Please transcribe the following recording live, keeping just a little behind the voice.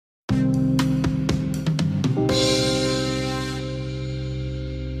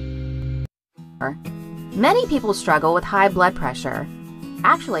Many people struggle with high blood pressure.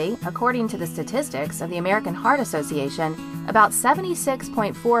 Actually, according to the statistics of the American Heart Association, about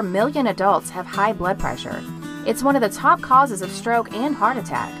 76.4 million adults have high blood pressure. It's one of the top causes of stroke and heart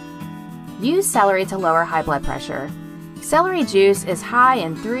attack. Use celery to lower high blood pressure. Celery juice is high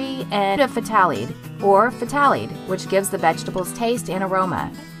in 3N-phthalate, or phthalate, which gives the vegetables taste and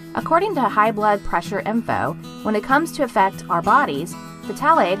aroma. According to High Blood Pressure Info, when it comes to affect our bodies,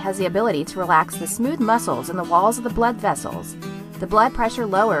 phthalate has the ability to relax the smooth muscles in the walls of the blood vessels. The blood pressure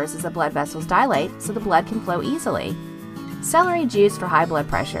lowers as the blood vessels dilate so the blood can flow easily. Celery juice for high blood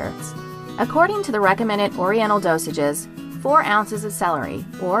pressure. According to the recommended Oriental dosages, 4 ounces of celery,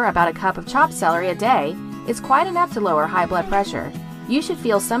 or about a cup of chopped celery a day, is quite enough to lower high blood pressure. You should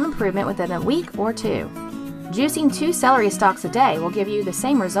feel some improvement within a week or 2. Juicing 2 celery stalks a day will give you the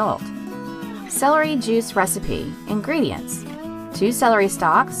same result. Celery juice recipe. Ingredients: 2 celery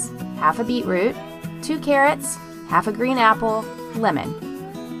stalks, half a beetroot, 2 carrots, half a green apple,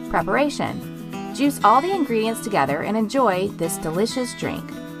 lemon. Preparation: juice all the ingredients together and enjoy this delicious drink.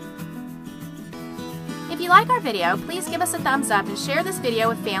 If you like our video, please give us a thumbs up and share this video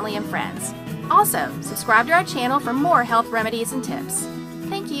with family and friends. Also, subscribe to our channel for more health remedies and tips.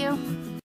 Thank you.